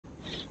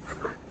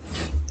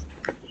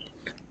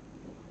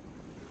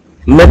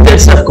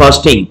Methods of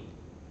costing.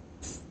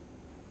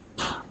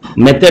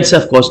 Methods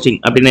of costing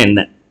அப்படினா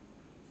என்ன?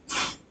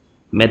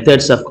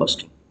 Methods of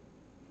costing.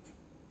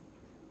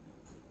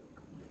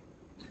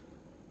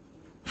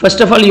 First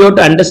of all, you have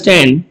to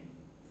understand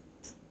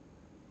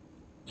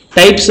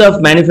types of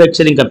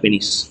manufacturing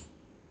companies.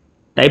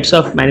 Types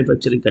of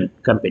manufacturing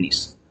companies.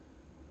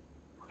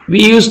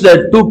 We use the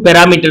two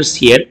parameters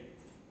here.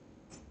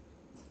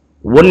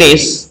 One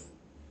is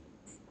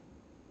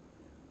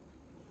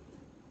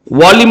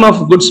volume of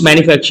goods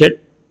manufactured.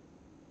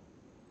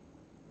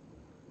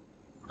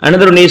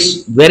 Another one is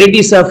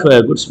varieties of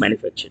goods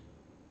manufactured.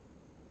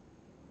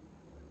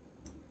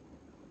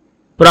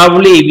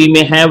 Probably we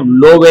may have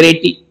low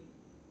variety,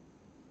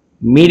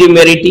 medium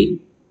variety,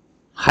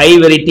 high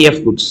variety of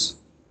goods,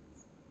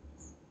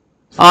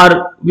 or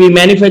we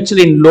manufacture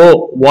in low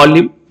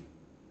volume,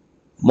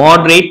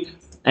 moderate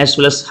as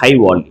well as high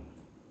volume.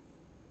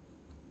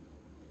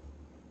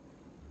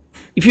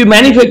 If you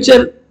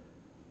manufacture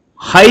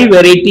high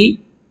variety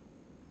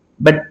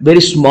but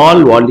very small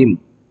volume,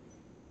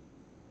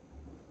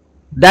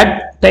 that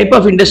type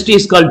of industry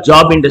is called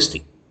job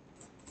industry.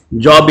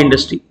 Job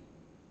industry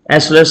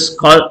as well as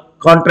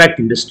contract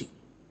industry.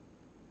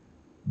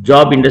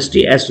 Job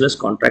industry as well as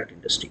contract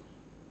industry.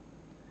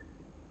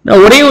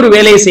 நான் ஒரே ஒரு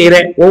வேலையை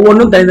செய்கிறேன்,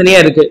 ஒவ்வொன்றும்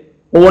தனித்தனியாக இருக்குது,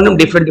 ஒவ்வொன்றும்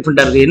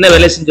டிஃப்ரெண்ட்டாக இருக்குது. என்ன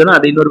வேலை செஞ்சோன்னா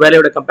அது இன்னொரு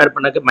வேலையோட கம்பேர்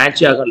பண்ணாக்க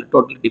மேட்ச் ஆகல,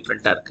 டோட்டலி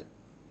டிஃப்ரெண்ட்டாக இருக்குது.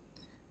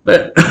 இப்போ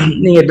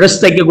நீங்கள் ட்ரெஸ்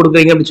தைக்க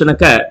கொடுக்குறீங்க அப்படின்னு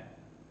சொன்னாக்கா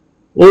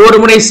ஒவ்வொரு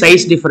முறை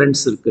சைஸ்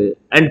டிஃபரன்ஸ் இருக்குது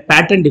அண்ட்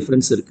பேட்டர்ன்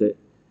டிஃபரன்ஸ் இருக்குது.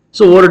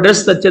 ஸோ ஒரு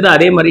ட்ரெஸ் தைச்சது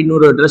அதே மாதிரி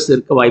இன்னொரு ட்ரெஸ்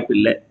இருக்க வாய்ப்பு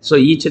இல்லை. So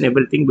each and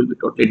every thing will be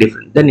totally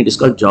different. Then it is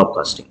call job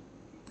costing.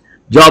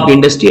 Job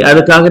industry,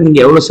 அதுக்காக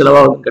நீங்கள் எவ்வளோ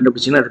செலவாகுதுன்னு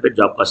கண்டுபிடிச்சிங்கன்னா அது பேர்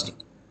ஜாப் காஸ்டிங்.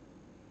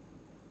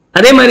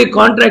 அதே மாதிரி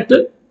கான்ட்ராக்ட்,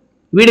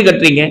 வீடு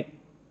கட்டுறீங்க,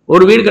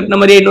 ஒரு வீடு கட்டின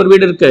மாதிரியே இன்னொரு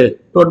வீடு இருக்கு,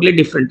 டோட்டலி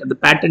டிஃப்ரெண்ட், அந்த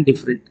pattern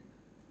different.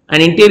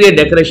 And interior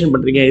decoration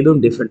பண்ணுறீங்க,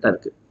 இதுவும் டிஃப்ரெண்ட்டாக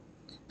இருக்குது.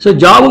 So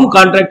ஜாபும்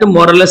கான்ட்ராக்டும்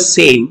மோரலஸ்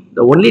same.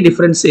 The only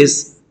difference is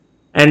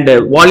and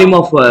volume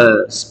of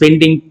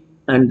spending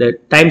and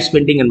time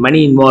spending and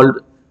money involved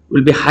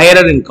will be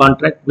higher in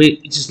contract,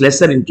 which is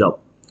lesser in job.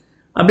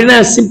 அப்படின்னா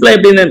சிம்பிளா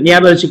எப்படின்னு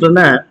ஞாபகம்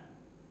வச்சுக்கணும்னா,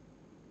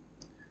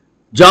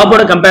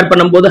 ஜாபோட compare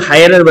பண்ணும்போது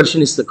higher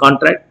version is the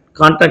contract,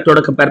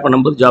 கான்ட்ராக்டோட compare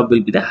பண்ணும்போது job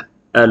will be the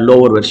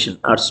lower version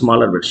R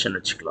smaller version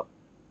வச்சுக்கலாம்.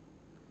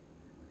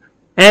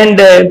 And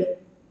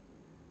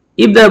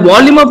if the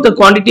volume of the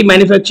quantity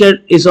manufactured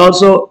is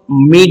also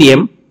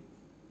medium,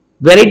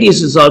 varieties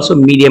is also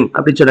medium,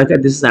 அப்படி சொன்னாக்க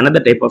this is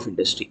another type of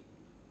industry.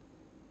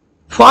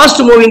 Fast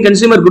moving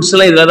consumer goods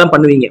எல்லாம் இதில் தான்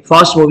பண்ணுவீங்க.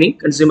 Fast moving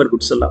consumer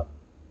goods எல்லாம்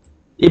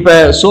இப்போ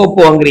soap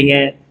வாங்குறீங்க,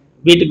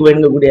 வீட்டுக்கு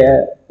வேணுங்கக்கூடிய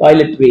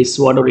toilet waste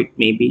what ever it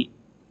may be,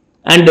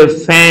 and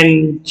fan,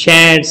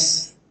 chairs,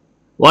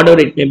 what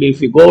ever it may be.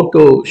 If you go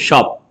to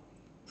shop,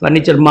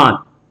 furniture mall,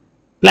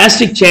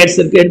 plastic chairs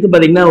இருக்குது, எடுத்து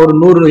பார்த்தீங்கன்னா ஒரு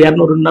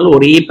 100-200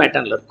 ஒரே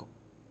பேட்டர்னில் இருக்கும்.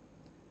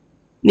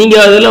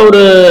 நீங்கள் அதில்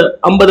ஒரு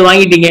 50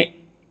 வாங்கிட்டீங்க,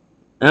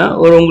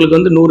 ஒரு உங்களுக்கு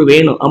வந்து 100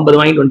 வேணும், 50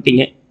 வாங்கிட்டு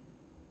வந்துட்டீங்க,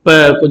 இப்போ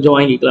கொஞ்சம்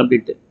வாங்கிக்கலாம்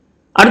அப்படின்ட்டு.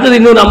 அடுத்தது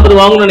இன்னொரு 50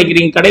 வாங்கணும்னு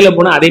நினைக்கிறீங்க, கடையில்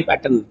போனால் அதே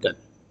பேட்டர்ன் இருக்காது.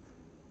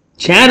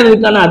 சேர்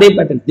இருக்கான அதே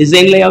பேட்டர்ன்,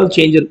 டிசைன்லையாவது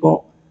சேஞ்ச் இருக்கும்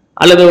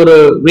அல்லது ஒரு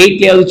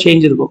வெயிட்லையாவது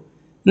சேஞ்ச் இருக்கும்.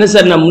 என்ன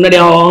சார் நான் முன்னாடி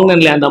வாங்கினேன்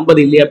இல்லையா அந்த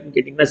 50 இல்லையா அப்படின்னு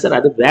கேட்டிங்கன்னா, சார்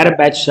அது வேற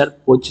பேட்ச் சார்,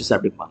 போச்சு சார்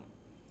அப்படிப்பாங்க.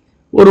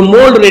 ஒரு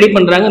மோல்டு ரெடி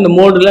பண்ணுறாங்க, அந்த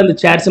மோல்டில் அந்த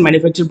சேர்ஸை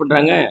மேனுஃபேக்சர்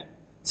பண்ணுறாங்க,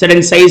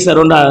 சடன் சைஸ்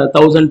அரௌண்ட்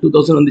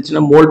 1000-2000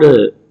 வந்துச்சுன்னா மோல்டு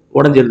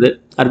உடஞ்சிருது,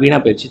 அது வீணா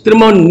போயிடுச்சு.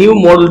 திரும்ப நியூ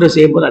மாடல்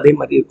செய்யும் போது அதே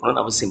மாதிரி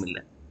இருக்கணும்னு அவசியம்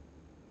இல்லை.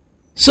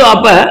 ஸோ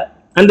அப்போ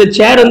அந்த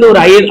சேர் வந்து ஒரு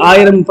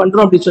 1000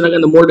 பண்ணுறோம் அப்படின்னு சொன்னாங்க,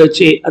 அந்த மோல்டு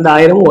வச்சு அந்த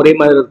 1000 ஒரே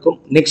மாதிரி இருக்கும்.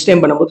 நெக்ஸ்ட்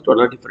டைம் பண்ணும்போது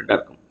டோட்டலாக டிஃப்ரெண்டாக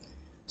இருக்கும்.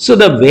 So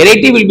the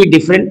variety will be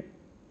different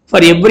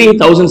for every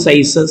 1000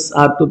 sizes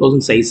R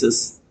 2000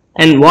 sizes,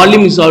 and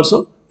volume is also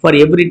for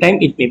every time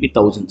it may be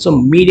 1000. So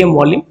medium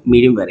volume,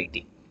 medium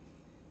variety.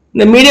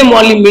 இந்த மீடியம்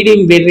வால்யூம்,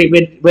 மீடியம்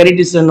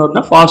வெரைட்டிஸ்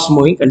என்னன்னா fast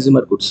moving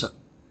consumer goods.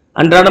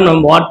 அன்றாடம்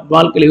நம்ம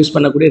வாழ்க்கையில் use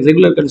பண்ணக்கூடிய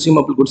regular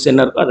consumable goods என்ன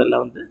இருக்கோ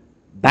அதெல்லாம் வந்து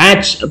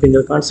பேட்ச்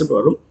அப்படிங்கிற கான்செப்ட்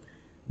வரும்.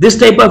 This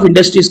type of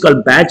industry is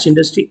called batch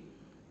industry,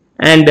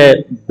 and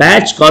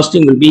batch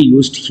costing will be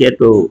used here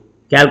to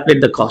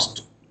calculate the cost.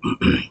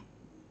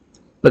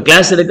 இப்போ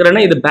கிளாஸ்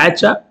எடுக்கிறேன்னா இது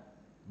பேட்சா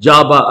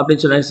ஜாபா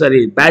அப்படின்னு சொன்னாங்க,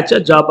 சரி பேட்சா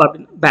ஜாபா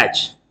அப்படின்னா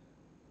பேட்ச்.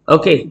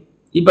 ஓகே,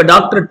 இப்போ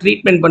டாக்டர்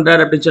ட்ரீட்மெண்ட்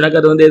பண்ணுறாரு அப்படின்னு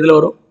சொன்னாக்க அது வந்து எதில்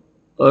வரும்,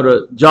 ஒரு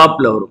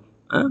ஜாப்ல வரும்.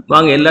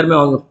 வாங்க எல்லாருமே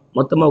வாங்க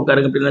மொத்தமாக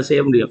உட்காருங்க அப்படின்னா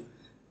செய்ய முடியும்.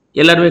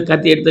 எல்லாருமே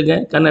கத்தி எடுத்துங்க,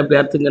 கண்ணை எப்படி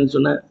அறுத்துங்கன்னு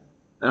சொன்ன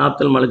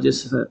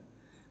ophthalmologist.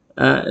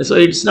 So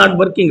it's not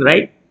working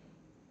right.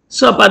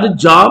 So அப்போ அது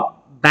job,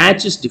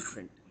 batch is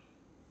different.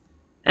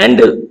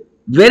 And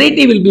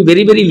variety will be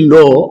very very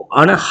low,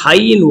 ஆனால் ஹை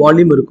இன்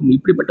வால்யூம் இருக்கும்.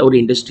 இப்படிப்பட்ட ஒரு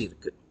இண்டஸ்ட்ரி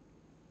இருக்குது.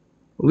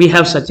 We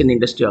have such an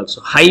industry also.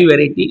 High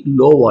variety,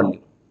 low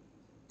volume,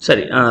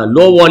 சரி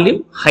low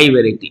volume, high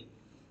variety.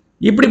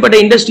 இப்படிப்பட்ட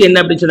industry என்ன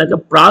அப்படின்னு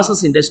சொன்னாக்கா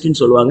ப்ராசஸ்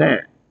இண்டஸ்ட்ரின்னு சொல்லுவாங்க.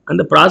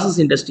 அந்த ப்ராசஸ்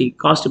இண்டஸ்ட்ரி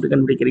காஸ்ட் எப்படி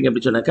கண்டுபிடிக்கிறீங்க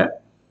அப்படின்னு சொன்னாக்கா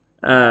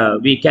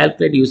we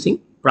calculate using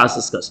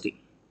process costing.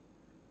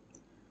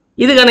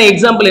 இதுக்கான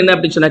எக்ஸாம்பிள் என்ன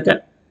அப்படின்னு சொன்னாக்கா,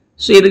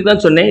 ஸோ இதுக்கு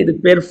தான் சொன்னேன்,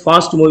 இதுக்கு பேர்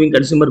ஃபாஸ்ட் மூவிங்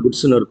கன்சூமர்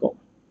குட்ஸ்னு இருக்கும்.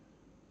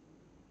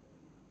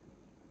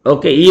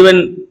 ஓகே,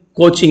 ஈவன்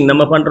கோச்சிங்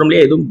நம்ம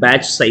பண்றோம்லையே இதுவும்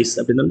பேட்ச் சைஸ்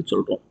அப்படின்னு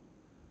சொல்றோம்.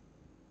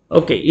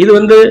 ஓகே, இது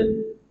வந்து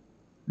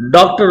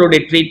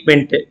டாக்டருடைய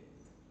ட்ரீட்மெண்ட்,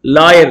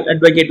 லாயர்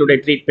அட்வொகேட்டுடைய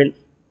ட்ரீட்மெண்ட்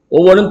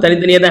ஒவ்வொன்றும்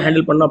தனித்தனியாக தான்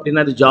ஹேண்டில் பண்ணோம்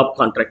அப்படின்னா அது ஜாப்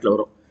கான்ட்ராக்டில்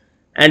வரும்.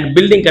 And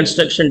building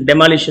construction,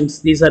 டெமாலிஷன்ஸ்,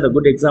 these are the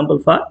good example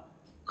for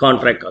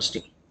contract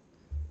costing.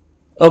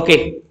 Okay,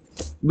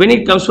 when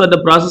it comes for the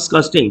process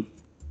costing,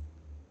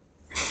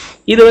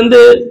 இது வந்து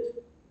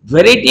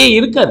வெரைட்டியே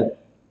இருக்காது,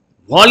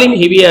 வால்யூம்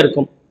ஹெவியாக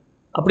இருக்கும்.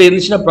 அப்படி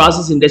இருந்துச்சுன்னா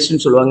ப்ராசஸ்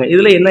இண்டஸ்ட்ரின்னு சொல்லுவாங்க.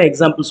 இதில் என்ன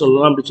எக்ஸாம்பிள்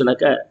சொல்லலாம் அப்படின்னு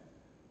சொன்னாக்கா,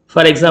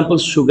 for example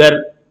sugar,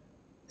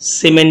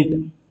 cement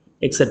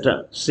etcetera,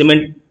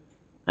 cement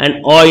and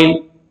oil,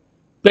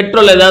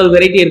 petrol ஏதாவது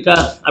வெரைட்டி இருக்கா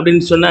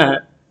அப்படின்னு சொன்னால்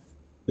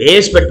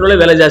பேஸ் பெட்ரோலே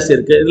விலை ஜாஸ்தி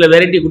இருக்குது, இதில்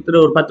வெரைட்டி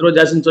கொடுத்துட்டு ஒரு 10 ரூபா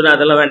ஜாஸ்தின்னு சொன்னால்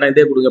அதெல்லாம் வேண்டாம்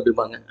இதே கொடுங்க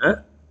அப்படிப்பாங்க.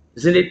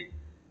 Isn't it?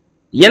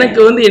 எனக்கு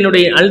வந்து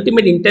என்னுடைய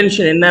அல்டிமேட்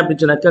இன்டென்ஷன் என்ன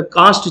அப்படின்னு சொன்னாக்கா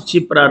காஸ்ட்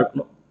சீப்பராக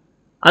இருக்கணும்,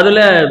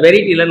 அதில்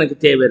வெரைட்டிலாம் எனக்கு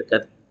தேவை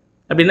இருக்காது.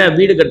 அப்படின்னா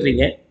வீடு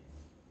கட்டுறீங்க,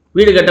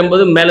 வீடு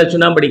கட்டும்போது மேலே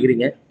சுண்ணாம்பு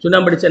அடிக்கிறீங்க,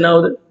 சுண்ணாம்பு அடிச்சா என்ன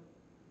ஆகுது,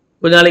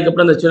 கொஞ்ச நாளைக்கு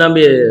அப்புறம் அந்த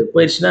சுண்ணாம்பு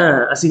போயிடுச்சுன்னா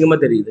அசிங்கமாக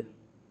தெரியுது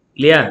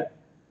இல்லையா?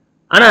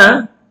 ஆனால்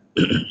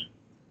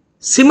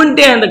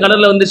சிமெண்ட்டே அந்த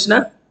கலரில் வந்துச்சுன்னா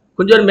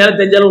கொஞ்சம் மேலே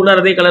தெரிஞ்சாலும்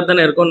உள்ளார அதே கலர்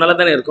தானே இருக்கும், நல்லா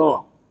தானே இருக்கும்.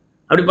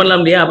 அப்படி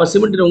பண்ணலாம் இல்லையா? அப்போ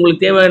சிமெண்ட்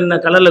உங்களுக்கு தேவையான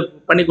கலரில்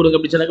பண்ணி கொடுங்க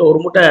அப்படின்னு சொன்னாக்கா ஒரு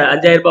மூட்டை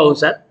 5000 ரூபாய் ஆகும்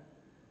சார்,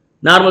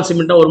 நார்மல்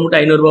சிமெண்ட்டாக ஒரு மூட்டை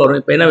 500 ரூபா வரும்.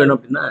 இப்போ என்ன வேணும்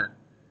அப்படின்னா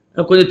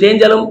கொஞ்சம்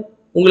தேஞ்சாலும்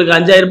உங்களுக்கு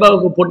 5000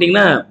 ரூபாய்க்கு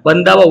போட்டிங்கன்னா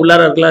பந்தாவா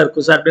உள்ளார இருக்கலாம்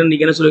இருக்கும் சார் அப்படின்னு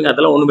நீங்கள் என்ன சொல்லுவீங்க,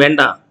 அதெல்லாம் ஒன்றும்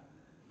வேண்டாம்,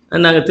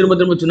 நாங்கள் திரும்ப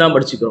திரும்ப சுண்ணாம்பு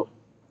அடிச்சுக்கிறோம்,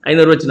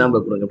 500 ரூபா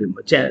சுண்ணாம்பு கொடுங்க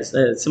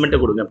அப்படின்னு, சிமெண்ட்டை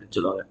கொடுங்க அப்படின்னு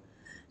சொல்லுவாங்க.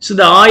 So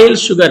the oil,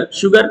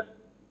 sugar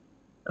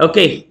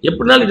okay,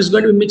 எப்படினாலும் it is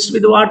going to be mixed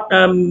with what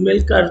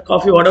milk or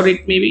coffee, whatever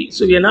it may be,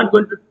 so we are not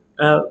going to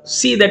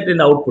see that in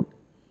the output.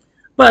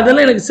 இப்போ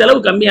அதெல்லாம் எனக்கு செலவு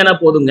கம்மியானா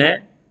போதுங்க,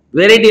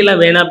 variety எல்லாம்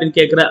வேணாம் அப்படின்னு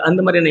கேட்குற அந்த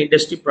மாதிரியான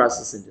இண்டஸ்ட்ரி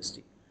ப்ராசஸ்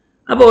இண்டஸ்ட்ரி.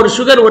 அப்போ ஒரு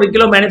சுகர் 1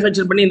 கிலோ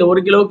மேனுஃபேக்சர் பண்ணி இந்த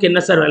 1 கிலோவுக்கு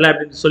என்ன சார் விலை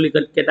அப்படின்னு சொல்லி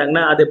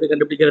கேட்டாங்கன்னா அது எப்படி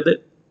கண்டுபிடிக்கிறது?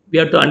 we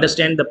have to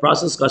understand the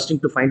process costing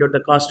to find out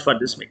the cost for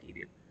this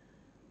material.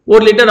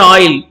 1 litre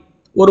oil,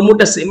 ஒரு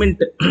மூட்டை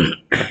சிமெண்ட்,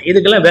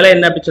 இதுக்கெல்லாம் விலை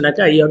என்ன அப்படின்னு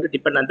சொன்னாக்கா you have to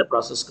depend on the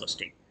process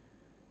costing.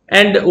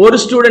 And ஒரு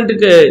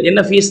ஸ்டூடெண்ட்டுக்கு என்ன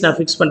ஃபீஸ் நான்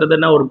ஃபிக்ஸ்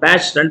பண்ணுறதுன்னா ஒரு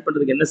பேட்ச் ரன்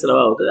பண்ணுறதுக்கு என்ன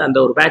செலவாகுது, அந்த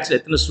ஒரு பேட்சில்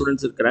எத்தனை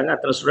ஸ்டூடெண்ட்ஸ் இருக்கிறாங்க,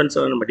 அத்தனை ஸ்டூடெண்ட்ஸ்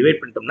நம்ம டிவைட்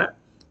பண்ணிட்டோம்னா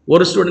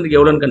ஒரு ஸ்டூடெண்ட்டுக்கு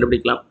எவ்வளோன்னு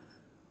கண்டுபிடிக்கலாம்.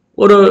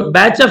 ஒரு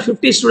பேட்ச் ஆஃப்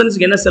 50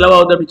 ஸ்டூடெண்ட்ஸ்க்கு என்ன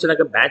செலவாகுது அப்படின்னு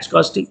சொன்னாக்க பேட்ச்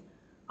காஸ்டிங்.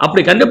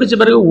 அப்படி கண்டுபிடிச்ச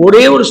பிறகு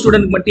ஒரே ஒரு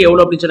ஸ்டூடெண்ட்க்கு மட்டும்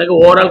எவ்வளோ அப்படின்னு சொன்னாக்க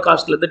ஓவரால்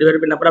காஸ்ட்ல இருந்து டிவைட்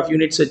பண்ணி நம்பர் ஆஃப்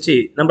யூனிட்ஸ் வச்சு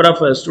நம்பர்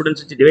ஆஃப்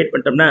ஸ்டூடெண்ட்ஸ் வச்சு டிவைட்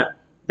பண்ணிட்டோம்னா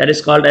that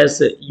is called as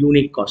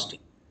unit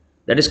costing.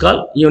 That is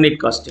called unit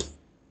costing.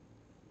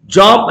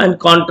 Job and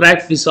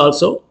contract is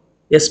also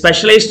a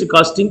specialized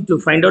costing to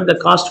find out the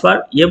cost for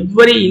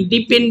every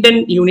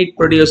independent unit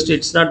produced.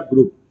 It's not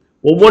group.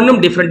 ஒவ்வொன்றும்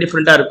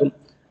டிஃப்ரெண்டாக இருக்கும்.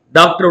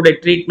 டாக்டருடைய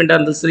ட்ரீட்மெண்ட்டாக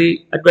இருந்தாலும் சரி,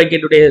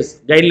 அட்வொகேட்டுடைய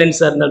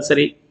கைட்லைன்ஸாக இருந்தாலும்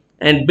சரி,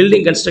 and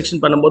building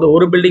construction பண்ணும்போது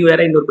ஒரு building வேற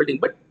இன்னொரு பில்டிங்,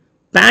 பட்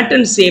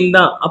பேட்டர்ன் சேம்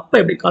தான். அப்போ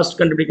எப்படி காஸ்ட்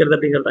கண்டுபிடிக்கிறது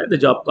அப்படிங்கிறது தான் இந்த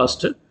ஜாப்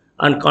காஸ்ட்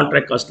அண்ட்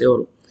கான்ட்ராக்ட் காஸ்ட்லேயே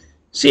வரும்.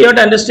 So you have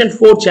to understand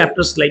 4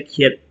 chapters like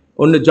here.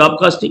 ஒன்று ஜாப்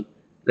காஸ்டிங்,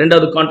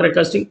 ரெண்டாவது கான்ட்ராக்ட்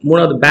காஸ்டிங்,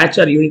 மூணாவது batch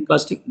R unit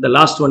costing, the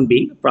last one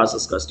being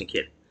process costing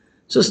here.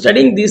 So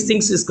studying these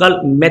things is called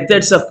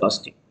methods of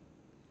costing.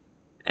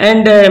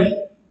 And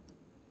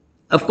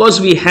of course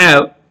we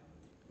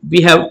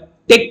have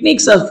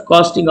techniques of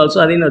costing also.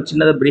 Adhe na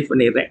chinnada brief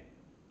pannirren.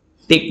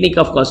 Technique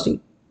of costing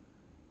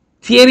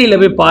theory la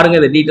போய் பாருங்க,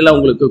 இந்த டீடைலா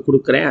உங்களுக்கு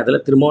கொடுக்குறேன்,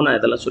 அதில் திரும்பவும் நான்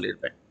இதெல்லாம்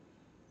சொல்லியிருப்பேன்.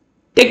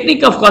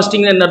 டெக்னிக் ஆஃப்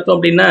காஸ்டிங் என்ன அர்த்தம்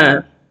அப்படின்னா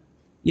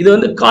இது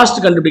வந்து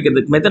காஸ்ட்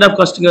கண்டுபிடிக்கிறதுக்கு. மெத்தட் ஆஃப்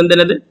காஸ்டிங் வந்து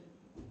என்னது,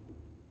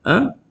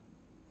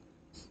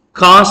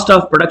 காஸ்ட்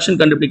ஆஃப் ப்ரொடக்ஷன்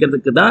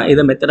கண்டுபிடிக்கிறதுக்கு தான்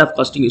இதை மெத்தட் ஆஃப்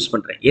காஸ்டிங் யூஸ்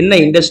பண்ணுறேன். என்ன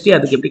இண்டஸ்ட்ரி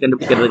அதுக்கு எப்படி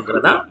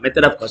கண்டுபிடிக்கிறதுங்கிறதா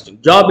மெத்தட் ஆஃப் காஸ்டிங்.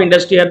 ஜாப்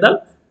இண்டஸ்ட்ரியாக இருந்தால்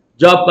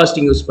ஜாப்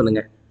காஸ்டிங் யூஸ்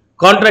பண்ணுங்க,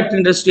 கான்ட்ராக்ட்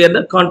இண்டஸ்ட்ரியாக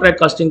இருந்தால் கான்ட்ராக்ட்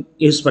காஸ்டிங்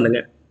யூஸ்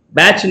பண்ணுங்க,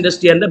 பேட்ச்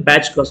இண்டஸ்ட்ரியாக இருந்தால்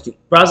பேட்ச் காஸ்டிங்,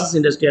 ப்ராசஸ்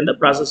இண்டஸ்ட்ரியாக இருந்தால்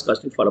ப்ராசஸ்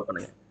காஸ்டிங் ஃபாலோ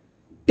பண்ணுங்க.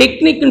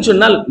 டெக்னிக்னு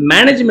சொன்னால்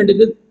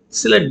மேனேஜ்மெண்ட்டுக்கு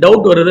சில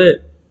டவுட் வருது,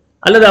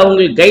 அல்லது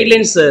அவங்களுக்கு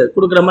கைட்லைன்ஸ்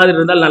கொடுக்குற மாதிரி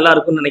இருந்தால் நல்லா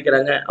இருக்கும்னு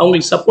நினைக்கிறாங்க,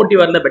 அவங்களுக்கு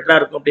சப்போர்ட்டிவாக இருந்தால் பெட்டராக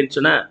இருக்கும் அப்படின்னு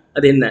சொன்னால்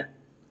அது என்ன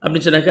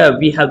அப்படின்னு சொன்னாக்கா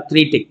we have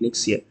 3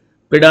 techniques here.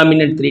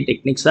 Predominant 3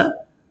 techniques are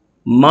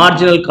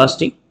marginal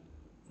costing,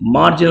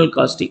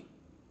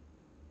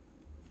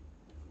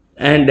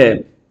 and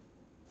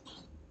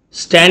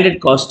standard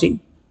costing,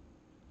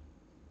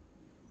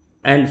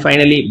 and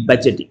finally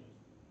budgeting.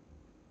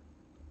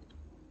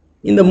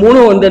 இந்த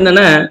மூணும் வந்து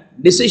என்னன்னா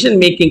டிசிஷன்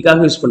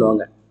மேக்கிங்காக யூஸ்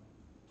பண்ணுவாங்க.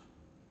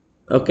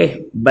 Okay,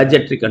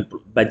 budgetary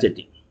control,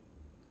 budgeting.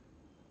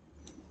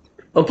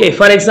 Okay,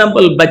 for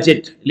example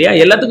budget இல்லையா,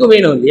 எல்லாத்துக்கும்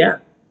வேணும் இல்லையா,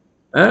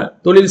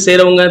 தொழில்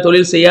செய்கிறவங்க,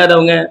 தொழில்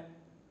செய்யாதவங்க,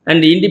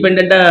 அண்ட்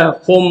இண்டிபெண்ட்டாக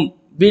ஹோம்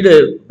வீடு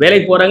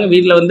வேலைக்கு போகிறாங்க,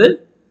 வீட்டில் வந்து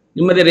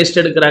நிம்மதியாக ரெஸ்ட்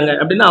எடுக்கிறாங்க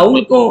அப்படின்னா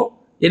அவங்களுக்கும்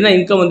என்ன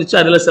இன்கம் வந்துச்சு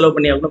அதில் செலவு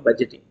பண்ணி ஆகணும்.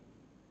 பட்ஜெட்டிங்.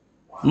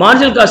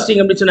 மார்ஜினல்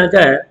காஸ்டிங் அப்படின்னு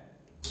சொன்னாக்க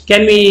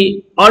can we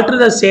alter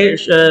the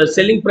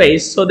selling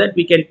price so that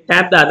we can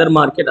tap the other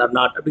market or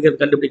not அப்படிங்கிறது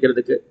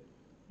கண்டுபிடிக்கிறதுக்கு.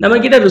 நம்ம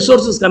கிட்ட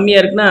ரிசோர்ஸஸ்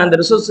கம்மியாக இருக்குன்னா அந்த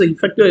ரிசோர்ஸ்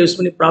இஃபெக்டிவாக யூஸ்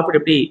பண்ணி ப்ராஃபிட்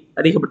எப்படி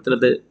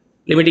அதிகப்படுத்துறது,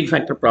 லிமிட்டிங்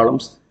ஃபேக்டர்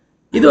ப்ராப்ளம்ஸ்.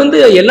 இது வந்து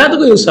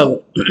எல்லாத்துக்கும் யூஸ்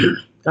ஆகும்,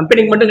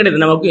 கம்பெனிக்கு மட்டும்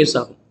கிடையாது, நமக்கும் யூஸ்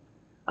ஆகும்.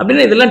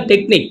 அப்படின்னா இதெல்லாம்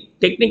டெக்னிக்.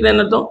 டெக்னிக்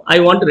என்ன அர்த்தம், I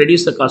want to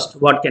reduce the cost,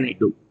 what can I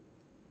two.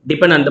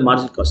 depend on the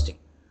marginal costing.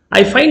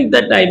 I find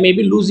that I may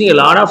be losing a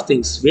lot of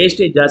things.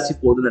 Wastage ஜாஸ்தி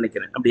போகுதுன்னு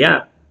நினைக்கிறேன். அப்படியா?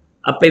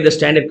 Apply the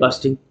standard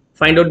costing,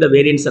 find out the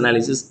variance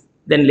analysis,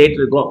 then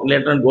later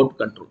on go to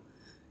control.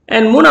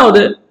 And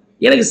மூணாவது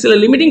எனக்கு சில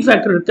limiting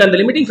factor இருக்கு. அந்த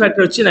limiting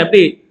factor வச்சு நான்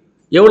எப்படி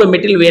எவ்வளோ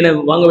மெட்டீரியல் வேணும்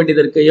வாங்க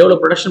வேண்டியது இருக்கு, எவ்வளோ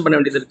ப்ரொடக்ஷன் பண்ண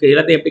வேண்டியது இருக்கு,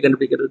 எல்லாத்தையும் எப்படி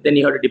கண்டுபிடிக்கிறது. Then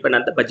you have to depend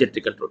on the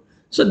budgetary control.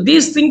 So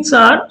these things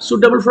are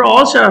suitable for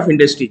all sort of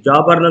industry.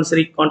 ஜாபாக இருந்தாலும்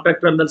சரி,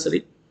 கான்ட்ராக்டராக இருந்தாலும்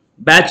சரி,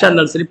 பேட்சாக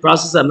இருந்தாலும் சரி,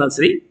 ப்ராசஸாக இருந்தாலும்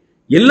சரி,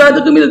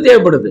 எல்லாத்துக்கும் இது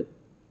தேவைப்படுது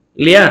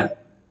இல்லையா?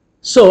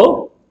 ஸோ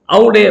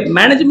அவங்களுடைய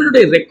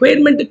மேனேஜ்மெண்ட்டுடைய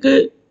ரெக்குயர்மெண்ட்டுக்கு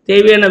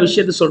தேவையான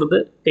விஷயத்தை சொல்றது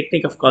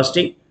டெக்னிக் ஆஃப்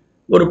காஸ்டிங்.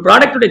 ஒரு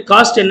ப்ராடக்டுடைய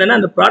காஸ்ட் என்னன்னா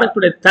அந்த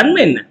ப்ராடக்டுடைய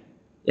தன்மை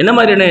என்ன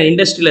மாதிரியான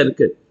இண்டஸ்ட்ரியில்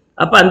இருக்கு,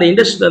 அப்போ அந்த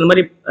இண்டஸ்ட்ரியில் அந்த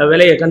மாதிரி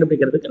விலையை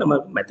கண்டுபிடிக்கிறதுக்கு நம்ம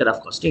மெத்தட்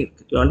ஆஃப் காஸ்டிங்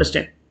இருக்கு. You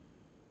understand?